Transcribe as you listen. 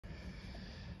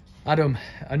Adam,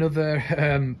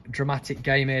 another dramatic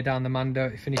game here down the Mando.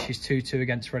 It finishes 2-2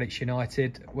 against Redditch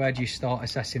United. Where do you start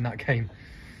assessing that game?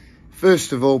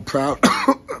 First of all, proud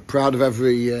of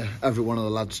every one of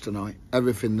the lads tonight.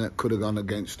 Everything that could have gone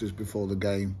against us before the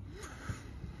game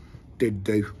did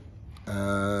do.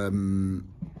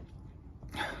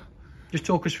 Just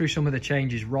talk us through some of the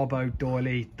changes. Robbo,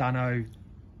 Doyley, Dano,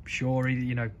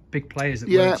 Shorey, big players that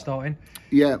weren't starting.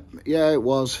 Yeah, it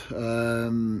was.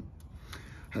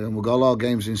 And we've got a lot of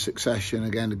games in succession.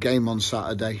 Again, a game on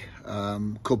Saturday,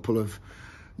 couple of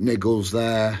niggles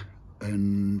there,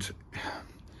 and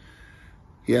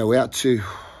yeah, we had to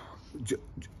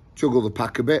juggle the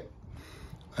pack a bit.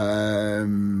 For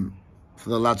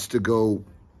the lads to go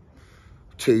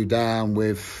 2 down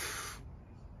with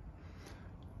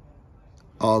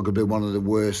arguably one of the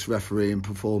worst refereeing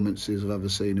performances I've ever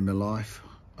seen in my life.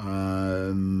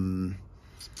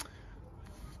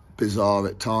 Bizarre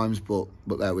at times, but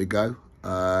there we go.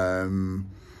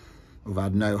 We've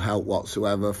had no help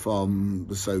whatsoever from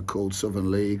the so-called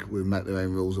Southern League. We've met their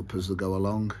own rules up as they go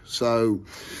along. So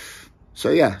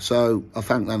I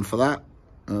thank them for that.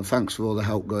 Thanks for all the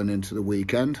help going into the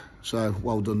weekend. So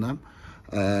well done them.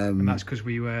 And that's because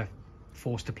we were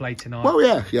forced to play tonight. Well,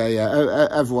 yeah.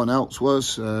 Everyone else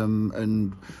was,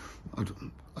 and I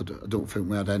don't think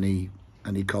we had any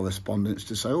correspondence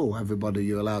to say, oh, everybody,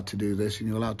 you're allowed to do this and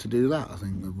you're allowed to do that. I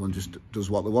think everyone just does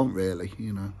what they want, really.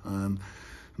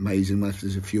 Amazing if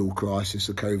there's a fuel crisis,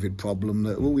 a COVID problem,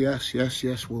 that, oh, yes,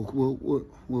 we'll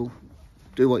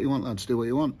do what you want, lads, do what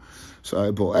you want.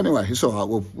 So, but anyway, it's all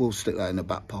right. We'll stick that in the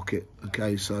back pocket.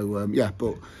 Okay, so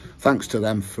but thanks to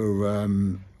them for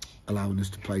allowing us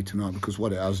to play tonight, because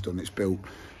what it has done, it's built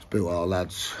our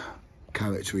lads'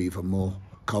 character even more,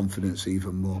 confidence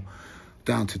even more.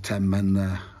 Down to 10 men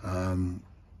there.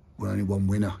 We're only one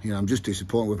winner. I'm just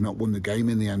disappointed we've not won the game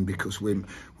in the end, because we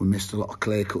missed a lot of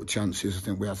clear-cut chances. I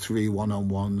think we had 3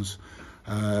 one-on-ones.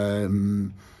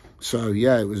 So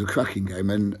yeah, it was a cracking game.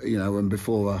 And and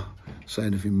before I say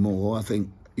anything more, I think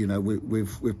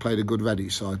we've played a good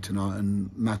Redditch side tonight,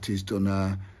 and Matty's done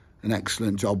an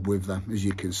excellent job with them. As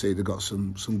you can see, they've got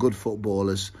some good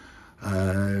footballers.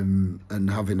 And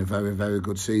having a very, very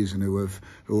good season, who have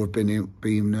been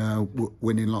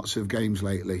winning lots of games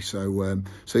lately. So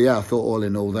yeah, I thought all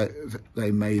in all they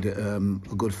made it a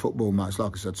good football match.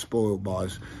 Like I said, spoiled by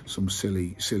some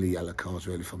silly yellow cards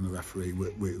really from the referee,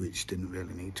 which didn't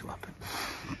really need to happen.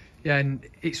 Yeah, and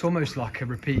it's almost like a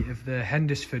repeat of the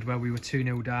Hendersford where we were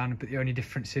 2-0 down, but the only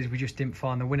difference is we just didn't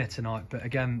find the winner tonight. But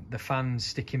again, the fans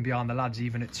sticking behind the lads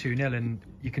even at 2-0, and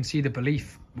you can see the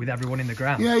belief with everyone in the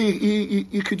ground. Yeah,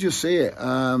 you could just see it.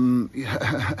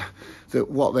 That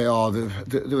what they are,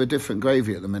 they're a different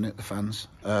gravy at the minute, the fans.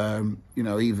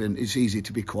 Even it's easy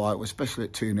to be quiet, especially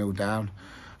at 2-0 down.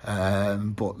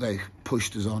 But they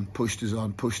pushed us on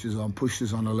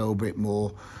a little bit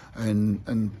more,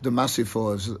 and the massive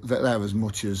for us that they're as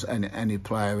much as any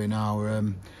player in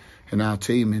our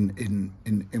team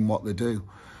in what they do.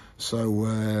 So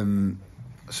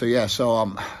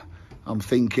I'm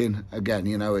thinking again.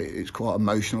 It's quite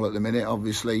emotional at the minute.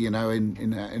 Obviously, in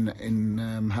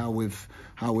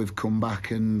how we've come back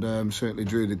and certainly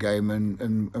drew the game,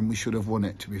 and we should have won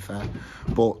it, to be fair.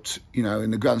 But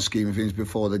in the grand scheme of things,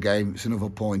 before the game, it's another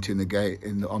point in the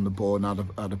game on the board, and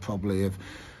I'd have probably have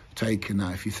taken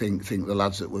that. If you think the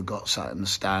lads that we've got sat in the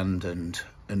stand and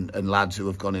lads who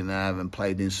have gone in there and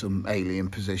played in some alien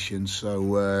positions.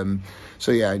 So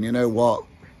yeah, and you know what?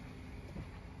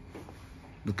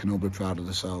 We can all be proud of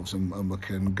themselves, and we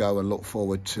can go and look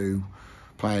forward to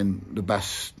playing the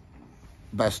best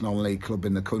non-league club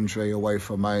in the country away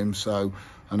from home. So,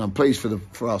 and I'm pleased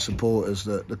for our supporters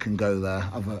that can go there,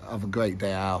 have a great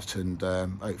day out, and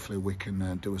hopefully we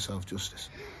can do ourselves justice.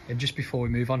 And just before we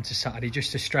move on to Saturday,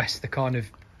 just to stress the kind of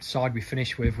side we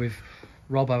finished with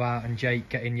Robbo out and Jake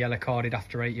getting yellow carded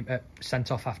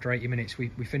sent off after 80 minutes. We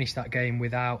finished that game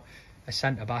without a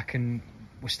centre back, and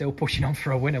we're still pushing on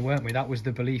for a winner, weren't we? That was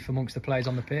the belief amongst the players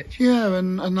on the pitch. Yeah,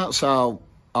 and that's how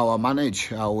I manage,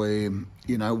 how we,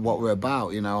 what we're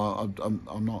about.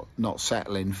 I'm not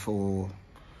settling for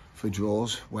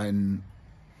draws when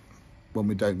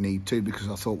we don't need to, because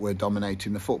I thought we're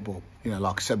dominating the football.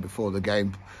 Like I said before the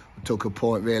game, we took a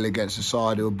point really against the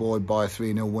side who were buoyed by a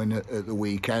 3-0 win at the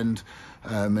weekend,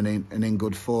 and in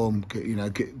good form,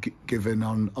 given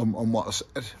on what I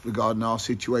said regarding our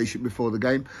situation before the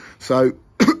game.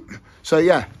 So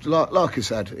yeah, like I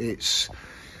said, it's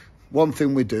one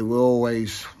thing we do. We're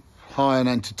always high on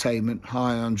entertainment,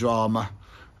 high on drama,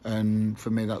 and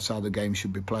for me, that's how the game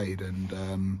should be played.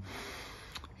 And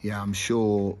yeah, I'm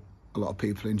sure a lot of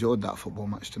people enjoyed that football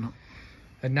match tonight.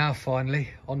 And now finally,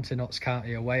 on to Notts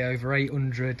County away. Over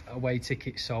 800 away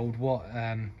tickets sold. What,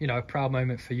 a proud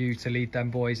moment for you to lead them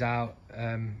boys out,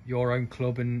 your own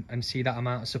club, and see that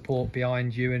amount of support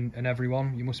behind you and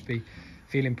everyone. You must be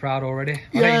feeling proud already.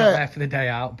 I know you're not there for the day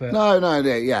out, but...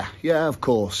 Yeah, of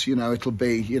course. It'll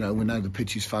be, we know the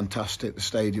pitch is fantastic, the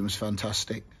stadium's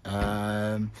fantastic.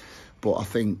 But I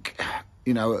think,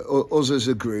 us as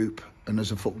a group and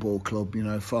as a football club,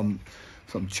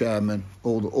 from chairman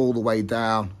all the way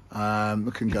down,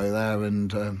 we can go there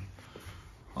and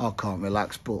I can't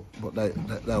relax, but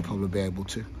they'll probably be able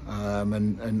to,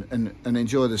 and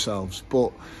enjoy themselves.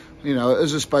 But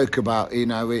as I spoke about,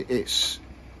 it's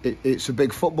a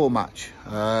big football match.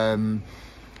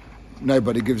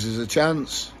 Nobody gives us a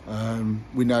chance.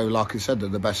 We know, like I said, they're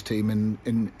the best team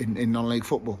in non-league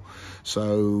football.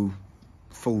 So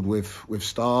full with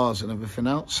stars and everything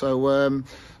else. So we'll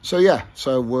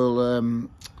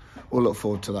look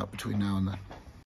forward to that between now and then.